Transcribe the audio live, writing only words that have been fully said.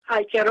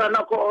Ai kia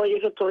rana ko o i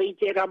roto i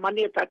te rā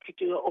mani ta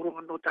titi o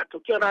oronga no tato.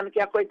 Kia rana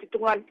kia koe te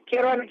tungan.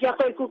 Kia rana kia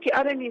koe kuki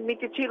areni mi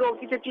te tiro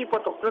ki te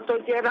tipoto. Roto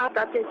i te rā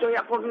ta te toi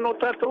ako no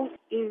tato.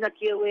 Ina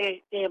kia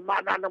ue e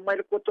manana mai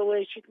koto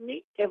e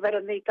Sydney. Te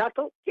vera nei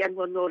tato. Te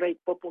anua no rei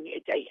popungi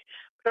e teie.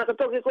 Raka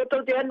toke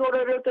koto te anua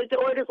rei roto i te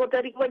oere ko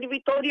te rikuani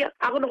Victoria.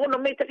 Ako no kono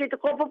me te ki te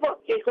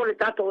kopopo. Ke kore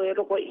tato e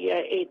roko ia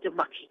e te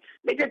maki.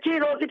 Me te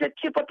tiro ki te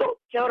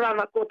tipoto. Kia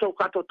rana koto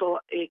katoto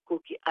e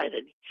kuki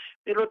areni.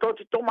 Me roto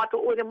te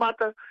tomato oere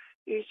mata.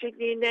 I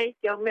Sydney nei,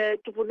 te me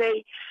tupu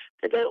nei,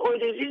 te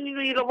oire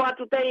rininu I lo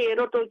watu tei, e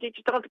roto te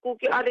tangata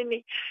kuki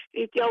areni,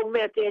 I te au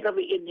mea te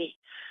rawi I nei.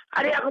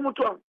 Are ako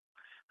mutuang,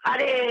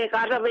 are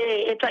ka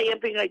rawe e tai e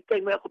pinga I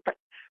te mea ko tai.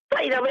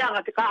 Tai rawe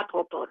anga te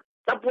kātotora.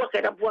 Rapuake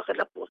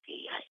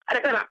iai.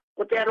 Are kara,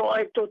 ko te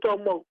aroa e toto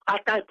mou, a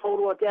tai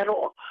paurua te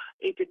aroa,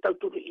 I te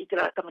tauturu I te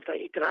rā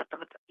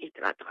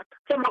tangata.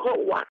 Te mako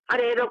ua,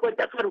 are e roko e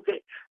te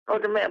karuke, no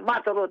te mea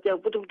mātaro te au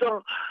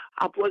putuputonga,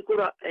 a puai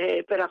kura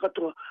e pera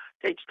katoa,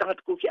 te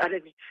tangata kuki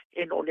areni,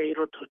 e no nei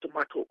roto te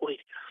mātou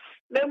oiri.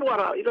 Me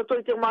muara, I roto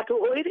I te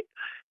mātou oiri,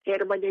 te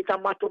ere mai nei tā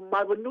mātou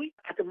maiwanui,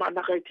 a te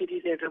mānaka I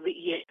tiri re rawi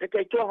I e.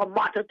 Te tuanga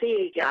māta te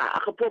e, kia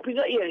aka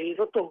pōpinga I e, I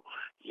roto,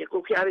 I e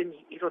kuki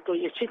areni, I roto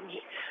I e Sydney.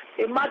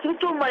 E mātou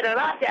tō mai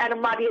rā, te ere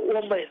mari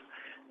ua mai.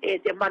 E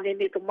te mane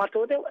ne tō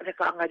mātou reo, e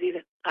ka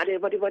angarire, kare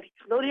wari.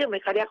 Noria me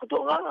kare ako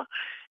tō nganga.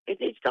 E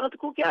te tangata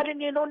kuki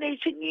areni, e no nei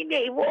Sydney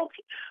ne, I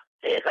woki.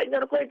 E ka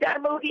inara koe te ere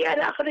mauri,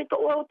 ere akare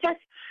tō ua o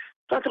tasi.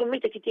 Tātou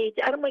mita ki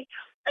te aramai,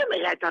 e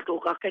me gai tātou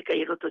ka keika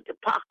I roto te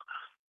pāka,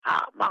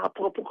 manga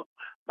pukapuka,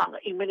 manga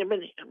I mene,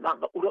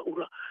 manga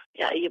ura,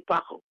 ia I e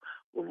pāko,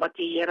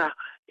 umati I era,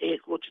 e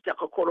ko te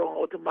taka koronga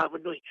o te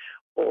mawanui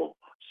o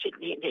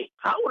Sydney nei.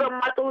 Ka ura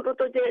mātou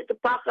roto te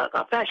pāka,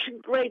 ka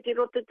fashion parade I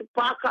roto te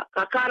pāka,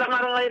 ka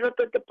kārangaranga I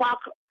roto te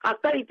pāka, ka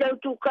kai te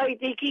autu kai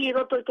te ki I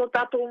roto tō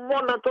tātou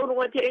mona,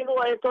 tōrunga te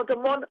ingoa e tō te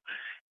mona,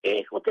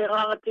 e ko te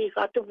rangati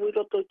ka tupu I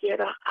roto te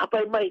era,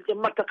 apai mai te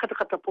mata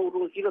katakata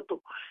pauru I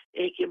roto,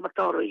 e ke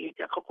mataoro I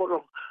te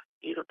akakoronga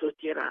I roto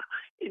te era.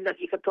 Ina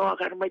ki katoa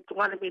kara mai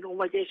tungana me no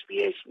mai te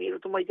SPS, me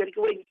roto mai te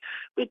rikuwengi.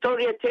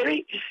 Victoria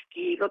Terry,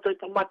 ki roto I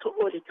te mato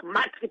ore, te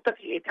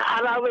matakitaki, e te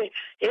arawe,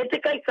 e te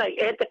kai,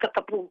 e te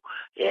katapu,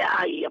 e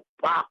ai a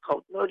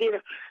pākau. No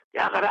rira,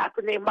 te agara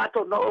atu nei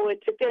mato no o e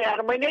te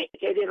aramai nei,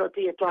 ke riro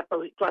te e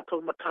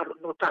tuatau mataro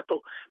no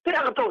tātou.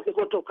 Pera katoa ke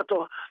koto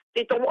katoa,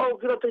 te tomo au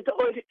ki roto I te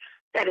oire,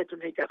 tere tu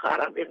nei te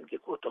kāra venga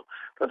ki koto.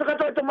 Roto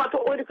katoa te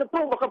mato oire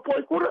katoa, waka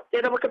poi kura,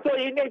 te rama katoa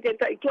I nei te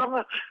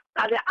taituanga,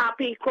 ale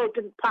api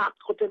Croton Park,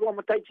 ko te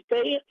roma tai te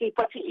teia, ki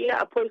pati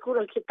ia a poi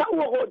kura, ki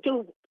taua ho tu,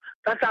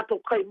 ta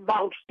tātou kai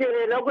mau.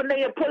 Tere rauga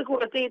nei a poi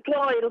kura te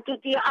tuanga I roto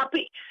te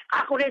api,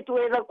 ako re tu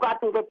e rau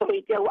kātou roto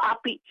I te au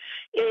api,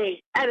 e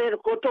ere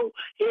koto,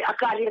 e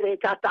akari re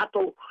tā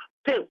tātou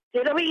teu.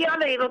 Te rawi I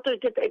ana I roto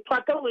te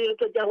tuatau, I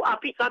roto te au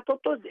api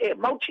kātoto, e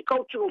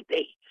Multicultural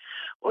Day.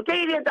 O te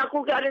ire tā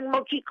kuke aren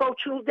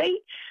Multicultural Day,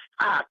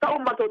 a tau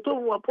mato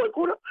tōmu a poi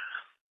kura,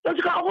 Tō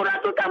ka o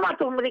rato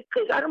tamato mrika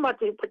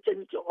armate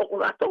patenti o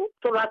rato,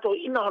 tō rato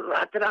ina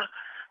ratera,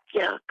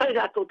 kia kai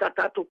rato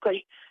tātou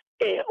kai,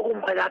 e o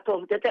mai rato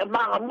te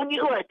manga muni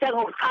o e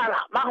tengo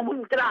kara, manga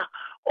muni tra,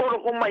 oro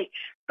ko mai,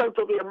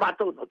 tauto via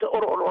mato no te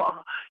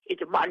oro I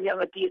te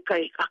manianga tia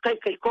kai, a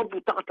kai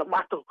kompu tangata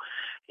mato,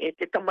 e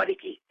te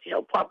tamariki, te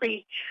au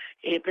papi,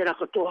 e pera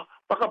katoa,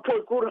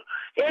 whakapoi kura,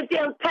 e te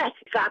au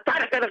pasi, ka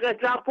tarakara ka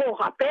trapo,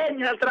 ka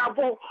pēnia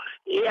trapo,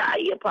 e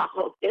ai e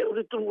pako, e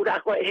uritungu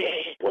rako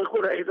e poi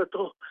kura e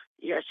roto,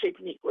 I a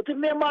Sydney. O te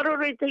mea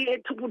marore te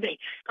e tupu nei,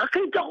 ka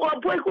kai tako a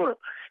poi kura,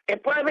 e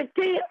private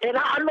te, e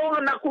ra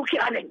anonga na kuki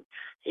aneng,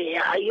 e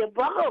ai e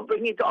pako,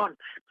 bring it on,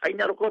 kai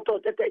naro koto,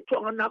 te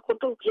tuanga na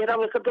koto, e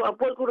rawe kato a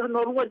poi kura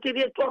no runga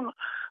tiri e tuanga,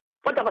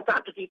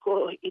 Patapatatu ki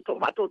ko I tō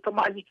mātou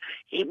tamani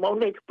I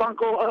maunei te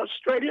panko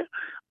Australia,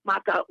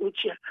 mata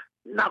utia,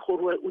 nako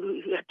rua uru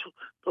atu,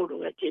 tōru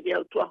e te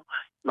reo tuang,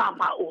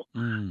 māma o,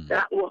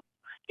 ra ua,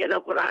 e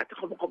rau ko rā te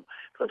komokomo.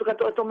 Tōtu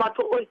katoa tō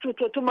mātou oi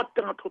tūtua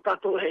tumatanga tō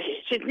tātou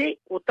e Sydney,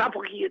 o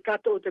tāpaki e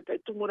tātou te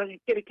tai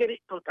tumurangi kere,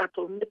 tō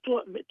tātou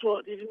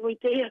metua rinui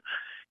te ea,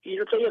 I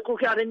roto ia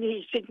kuke areni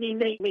I Sydney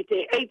nei, me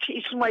te H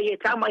ismai e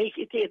tāmai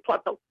ki te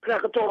tuatau.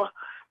 Pera katoa,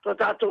 tō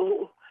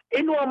tātou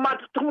enua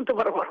mata tumuta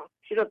warawaro.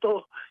 I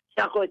roto,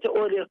 ia koe te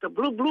ore o te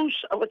Blue Blues,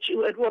 awachi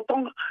ue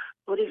ruatonga,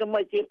 o rika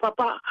mai te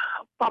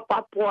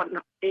papa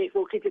puana, e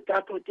ko ki te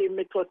tātou te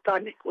metua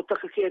tāne, ko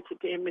taka kia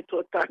te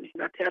metua tāne,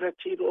 nā te ara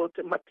tiro o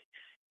te mate,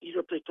 I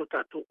roto I tō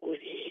tātou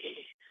ore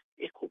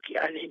e kuki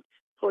aren.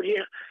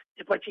 Horia,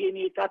 te pati e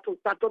ni tātou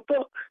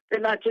to,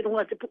 te nā te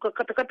runga te puka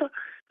katakata,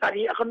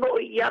 kari aka no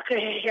I aka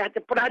hea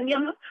te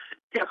paranianga,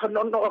 te aka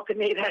no aka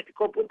nei rea te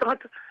kōpū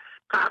tangata,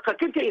 ka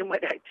kete I mai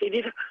rai te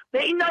rira.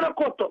 Me inara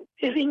koto,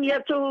 e ringi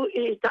atu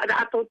I tā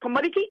rātou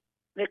tamariki,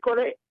 me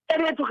kore,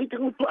 ere atu ki te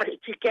ngutu are,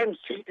 te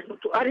kemsi te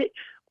ngutu are,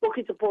 o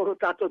ki te pōro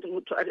tātou te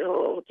ngutu are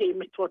o te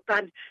metua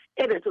tāne,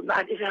 ere atu nā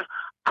rira,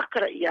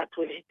 akara I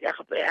atu e te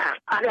akapea.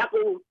 Are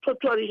ako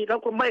totuari I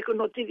rauko mai ko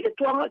no tiri e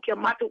tuanga, kia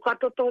mātou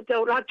katoto te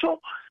au rācho,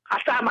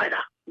 ka tā mai rā.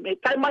 Me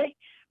tai mai,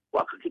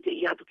 waka ki te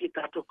iatu ki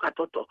tātou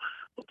katoto.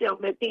 O te au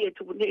me te e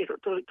tupu nei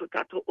roto i tu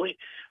tātou oe.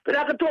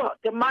 Pera katoa,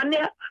 te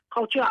manea,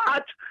 culture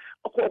art,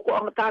 o ko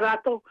anga tā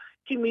rātou,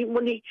 ki mi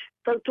muni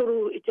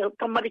tauturu i te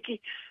tamariki,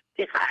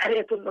 te ka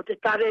ere tu no te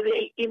tarere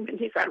i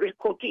mini, ka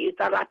rekoti i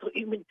tā rātou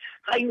i mini,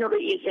 ka inore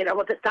i e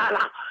rawa te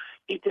tāra,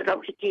 i te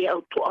rauhiti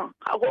au tuang.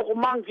 Ka koko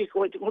mangi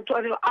ko i te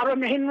kutuare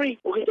Aaron Henry,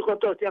 o ki te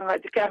koto te anga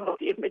i te kanga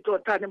i me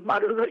toa tāne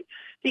maruroi,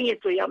 tinge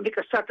tu ia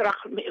mika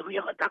satraka me hui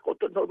anga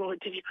takoto nono i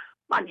tiri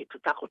mani tu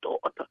takoto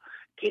ota.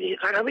 Kiri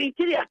karawi i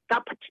tiri a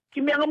tapati.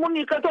 Ki meanga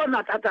muni katoa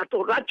nā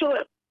tātātou racho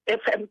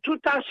FM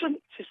 2000,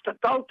 Sister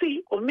Dalti,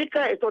 o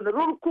mika e tona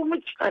ruru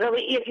kumiti,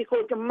 karawi ia ki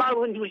ko te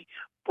marunui,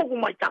 poku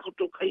mai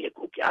takoto ka ia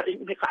ko ki ari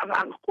me ka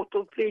anga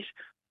koto please,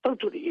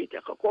 tauturi i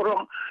te ka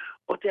koronga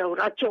o te au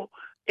racho,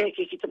 e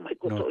ki te mai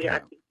koto i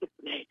ati.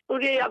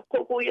 Ure a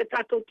koko i a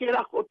tātou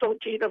tira koto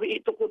tirawi i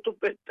toko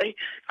tupe tei.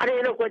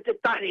 Arera koe te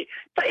tari.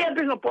 Tai a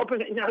pinga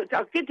popinga i nā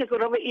tā kite ko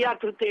rawa i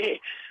atu te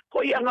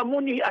ko i anga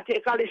muni a te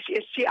kalesi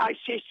e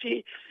CICC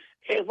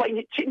e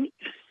waini tini.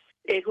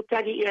 E ko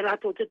tari i a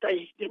rato te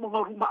tai te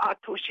mga ruma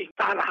atu si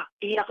tāra.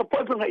 I a ka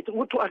popinga i te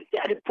mutuari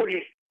te are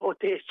puri o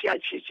te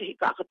CICC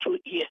kakatu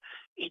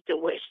i te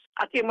West.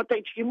 A te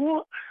matai tiki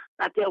mua.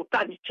 Nā te au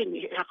tani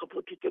tini e aka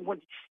puti te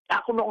muni. E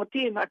ako nonga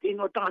tīna te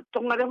ino tanga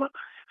tonga rewa.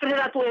 Kare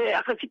rato e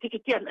aka kiti ki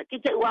tiana. Ki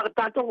te uaga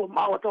tātou o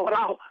maua tō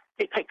rao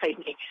te kai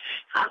nei.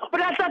 Aka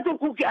pera tātou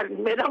kuki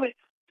arin me rawe.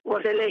 Ua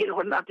te leiro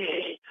nā te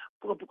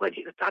pukapuka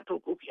ni ka tātou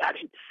kuki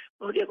arin.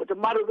 Nō rea ko te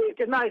maruru e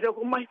te nai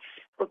rako mai.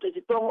 O te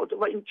tonga o te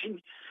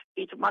wainchini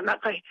i te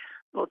manakai.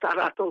 Nō tā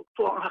rato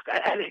tuanga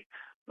haka ere.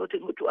 No te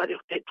ngutu are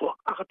o te tua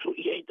akatu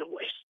i e the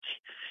West.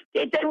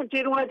 Te teru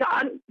te runga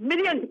ta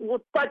million, o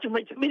pātu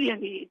mai te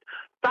million i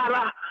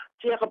tāra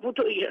te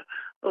akaputo i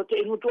o te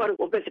ngutu are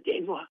o beka te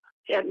inua.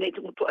 Te ane te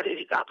ngutu are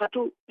i ka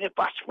akatu, me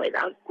pāsi mai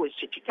rā koe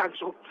City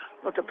Council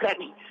no te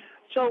planning.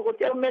 So, ko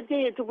te au mea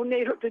te e tupu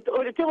nei roto,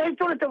 ore te wai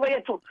tōna te wai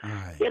atu.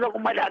 Te loko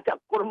mai rā te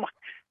akoroma.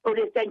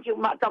 Ore thank you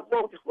mā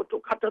tako, te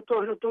koto kata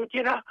tōna tō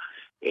tira.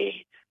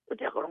 O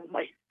te akoroma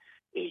mai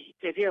i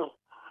te reo.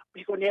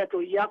 Miko nea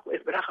tō iako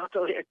e peraka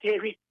tō rea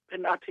teri,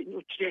 pena te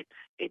nutre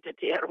e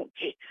te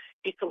aronke.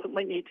 E ka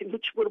mai nei te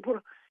nutre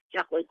pura,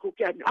 iako e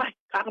kuke ane. Ai,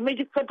 kaka mei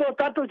te katoa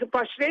tātou te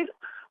pasreira,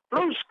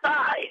 blue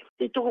sky,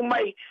 te tuku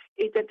mai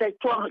e te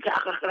tuanga ka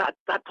akakara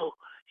tātou.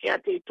 Hea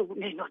te tuku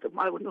nei no te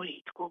maua nui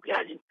i te kuke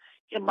ane.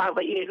 He maua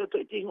i e roto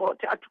i te ingoa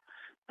te atu.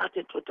 Nā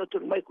te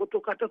tōtatu mai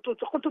koto kata tō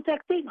koto te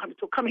akte, ngāne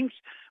tō Cummings,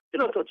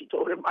 pino tō ti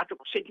tō rem atu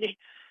ko Sydney,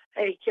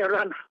 e kia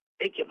rana,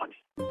 e kia mani.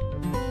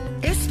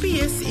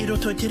 SBS i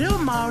roto i te reo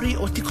Māori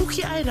o te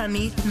kuki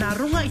airani nā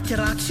runga i te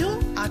rātio,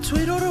 a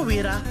tuiroro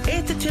wera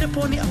e te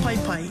tereponi a pai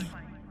pai.